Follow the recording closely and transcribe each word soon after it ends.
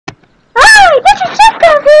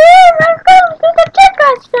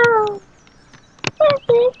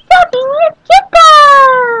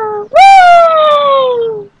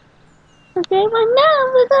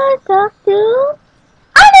to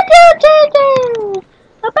Attitude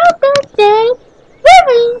about this day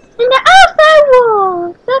living in the outside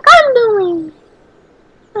world like I'm doing.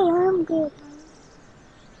 Hey, I'm good.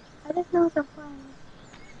 I just know some fun.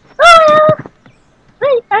 Oh yeah.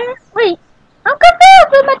 Wait. I'm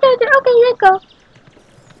confused with my charger. Okay, let's go.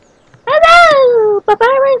 Hello,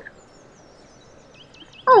 Papyrus.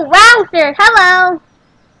 Oh, Wowzer. Hello.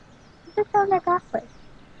 Just sound like awkward.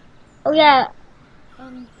 Oh yeah.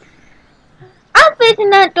 Outfits are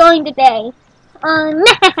not doing today.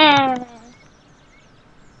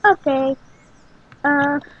 Okay.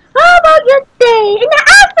 How about your day in the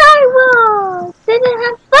outside world? Did it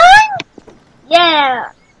have fun?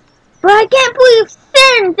 Yeah. But I can't believe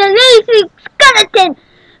Sin, the lazy skeleton,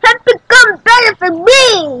 has become better for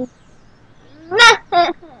me.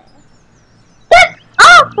 That's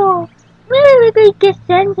awful. Maybe we could get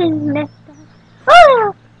sentenced next time. Oh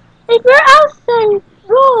yeah. If you're outside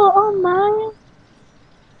world, oh my.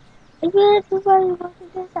 If you're everybody watching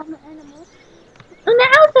this, I'm an animal. In the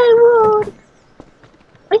outside world.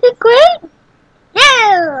 Is it great?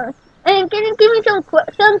 Yeah! And can you give me some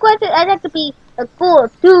questions? I'd like to be a cool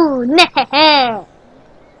dude. Nah.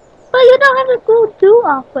 But you don't have a cool dude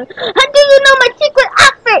outfit. How do you know my secret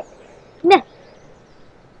outfit? Nah.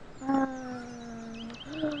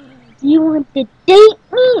 You want to date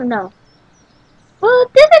me? No. Well,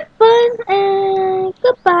 this is fun and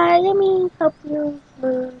goodbye. Let me help you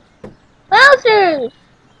move. Wowzers!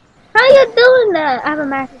 How you doing that? I have a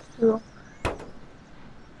magic tool.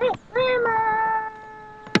 Hey, where am I?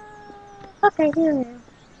 Okay, here we are.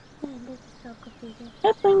 This is so confusing.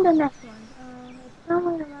 Let's bring the next one. It's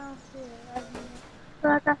somewhere around here. So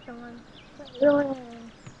I got someone.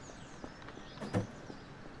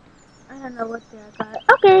 I don't know what I got.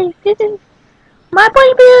 Okay, this is my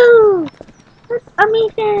point of view. That's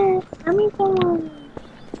amazing. Amazing.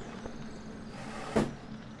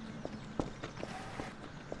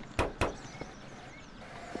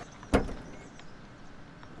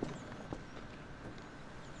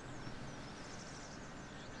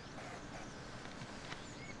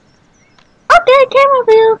 Okay, camera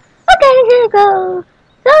view. Okay, here we go.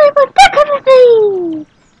 Sorry for difficulty.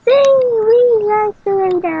 We like to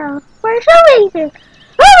lay down for some reason.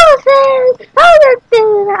 Oh, say, how you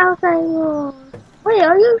doing in the outside world? Wait,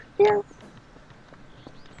 are you still?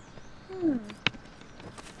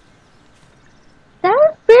 That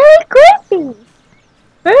was very creepy.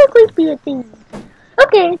 Very creepy, I think.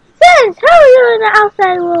 Okay, Sis, how are you in the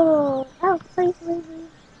outside world? Oh, please.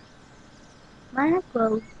 My head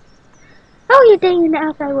closed. How are you doing in the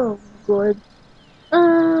outside world? Good.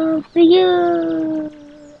 Do you...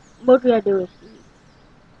 What do I do?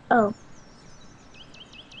 Oh.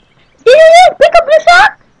 Did you pick up your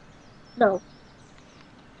sock? No.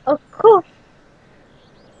 Of course.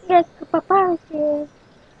 Yes, Papa says.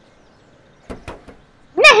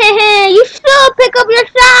 Nah, you still pick up your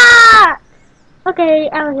sock! Okay,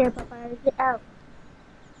 out here, Papa. Get out.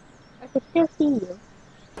 I can still see you.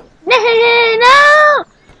 Nah, no!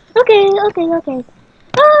 Okay.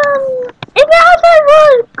 If the outside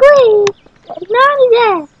world is great, not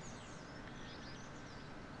that.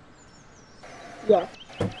 Yes.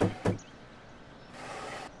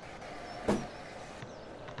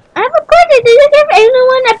 I have a question. Did you give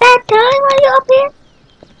anyone a bad time while you're up here?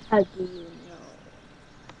 How do you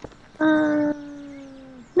know?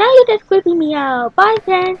 Now you're just creeping me out. Bye,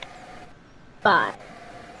 then. Bye.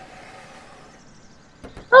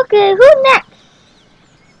 Okay, who next?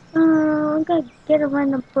 I'm gonna get a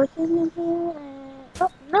random person in here.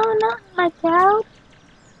 Oh, no, not my child.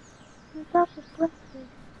 My child is breakfast.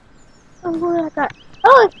 Oh, who I got?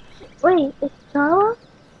 Oh, wait, it's Joel?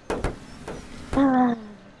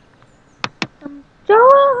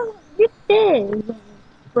 Joel, you did.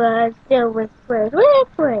 But still with Chris. Where's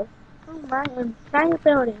Chris? Oh my, entire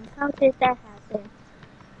building. How did that happen?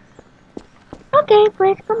 Okay,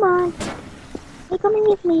 Chris, come on. You're coming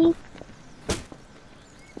with me.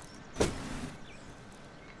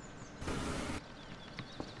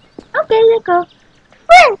 Okay, let's go.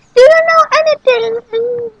 Chris, do you know anything?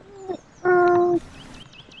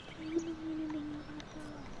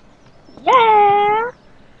 Yeah.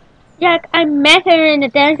 Yeah, I met her in the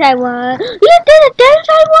dance I won. You did a dance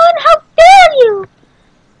I won? How dare you?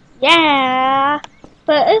 Yeah.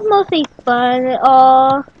 But it's mostly fun and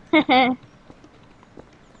all. How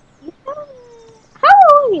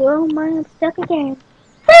old are you? Oh my, I'm stuck again.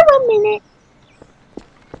 Wait 1 minute.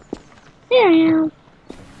 Here I am.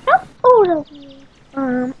 How old are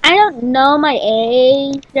you? I don't know my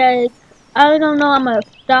age. Like, I don't know I'm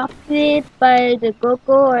adopted by the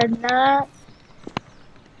Gogo or not.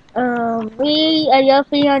 We are just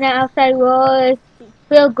being on the outside world.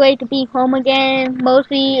 Feel great to be home again.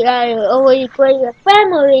 Mostly, I always great with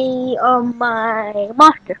family on my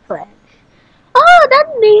monster friends. Oh,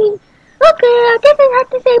 that's me. Okay, I guess I have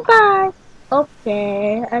to say bye.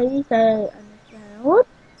 Okay, at least I understand. What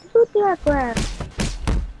did I grab?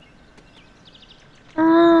 I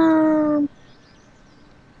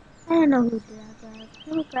don't know who did I grab.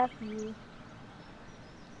 Who grabbed you?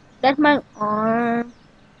 That's my arm.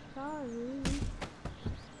 Sorry.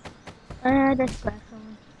 That's grabbed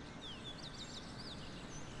someone.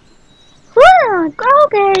 Well,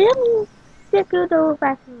 okay, let me take you the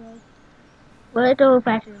old-fashioned way. Well, the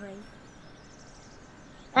old-fashioned way.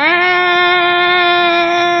 Ah!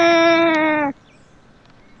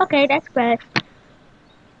 Okay, that's good.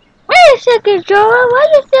 Wait a second, Joel. Why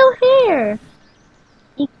are you still here?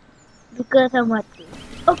 Because I want to.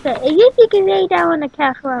 Okay, I guess you can lay down on the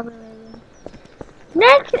couch while we're waiting.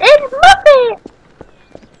 Next is Muppet!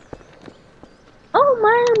 Oh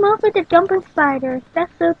my, Muppet the Jumping Spider. That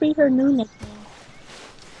should be her new nickname.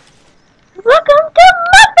 Welcome to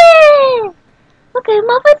Muppet! Okay,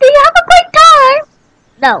 Muppet, do you have a great time?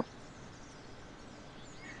 No.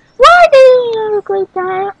 Why do you have a great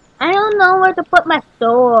time? I don't know where to put my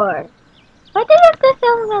sword. Why do you have to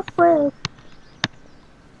sell that quick?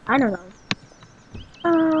 I don't know.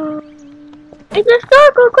 Is your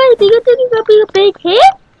store go great? Do you think it's gonna be a big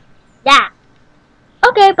hit? Yeah.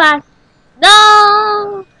 Okay, bye.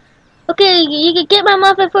 No! Okay, you can get my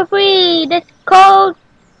muffin for free. That's called...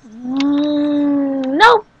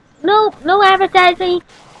 no advertising.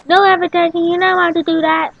 No advertising. You're not allowed to do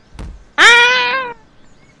that. Ah!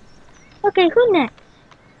 Okay, who next?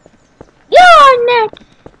 You're next!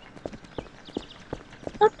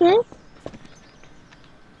 Okay.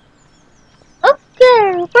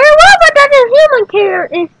 Okay, for a robot that has human care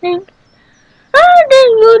instinct, how did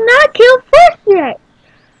you not kill first yet?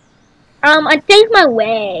 I changed my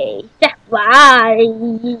way. That's why.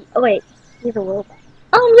 Oh wait, he's a robot.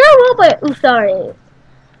 You're a robot. Oh, sorry.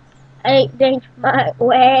 I changed my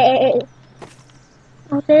way.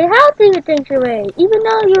 Okay, how do you change your way? Even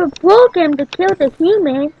though you're programmed to kill the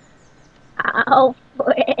human. Oh,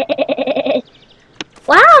 wait.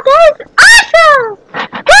 Wow, that is awesome!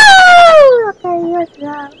 Woo! Okay, yes,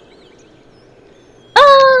 yeah.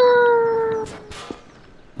 Oh,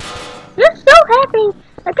 you're so happy.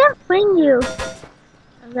 I can't bring you.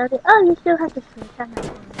 Oh, you still have to switch. I'm not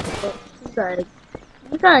going to.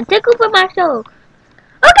 You gonna tickle for my soul.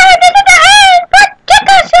 Okay, this is the end for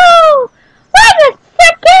Chica Show. Wait a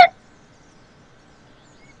second.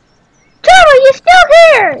 Trevor, you still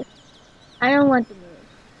here? I don't want to move.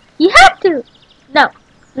 You have to. No.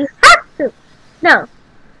 You have to. No.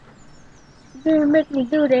 You're gonna make me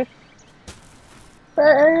do this.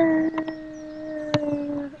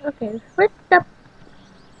 Okay. Where's the...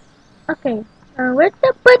 Okay. Where's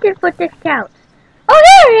the button for this couch? Oh,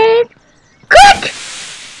 there it is. Quick!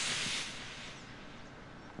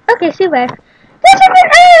 Okay, she left. This is the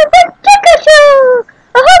end of the Chica Show.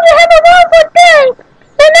 I hope you have a wonderful day.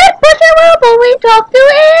 The next person robot we talk to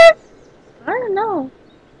is... I don't know.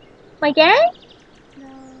 My gang? No.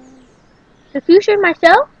 The future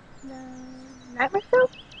myself? No. Not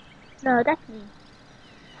myself? No, that's me.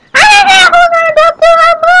 I don't know who's gonna talk to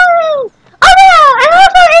our movie! Oh yeah, I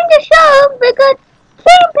also in the show because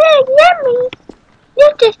King Pig Yummy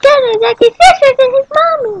used to stand like his sisters and his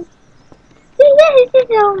mommy. See, yeah, his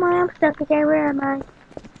sister. Oh my, I'm stuck again. Where am I?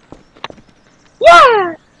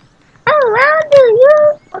 Yeah! Oh, I'll do you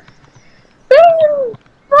bring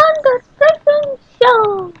on the second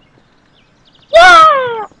show.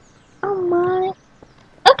 Yeah! Oh my.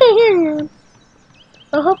 Okay, here I am.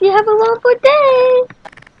 I hope you have a wonderful day.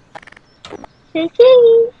 Say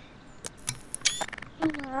cheese. Oh,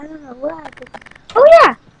 I don't know what I did. Oh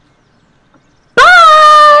yeah!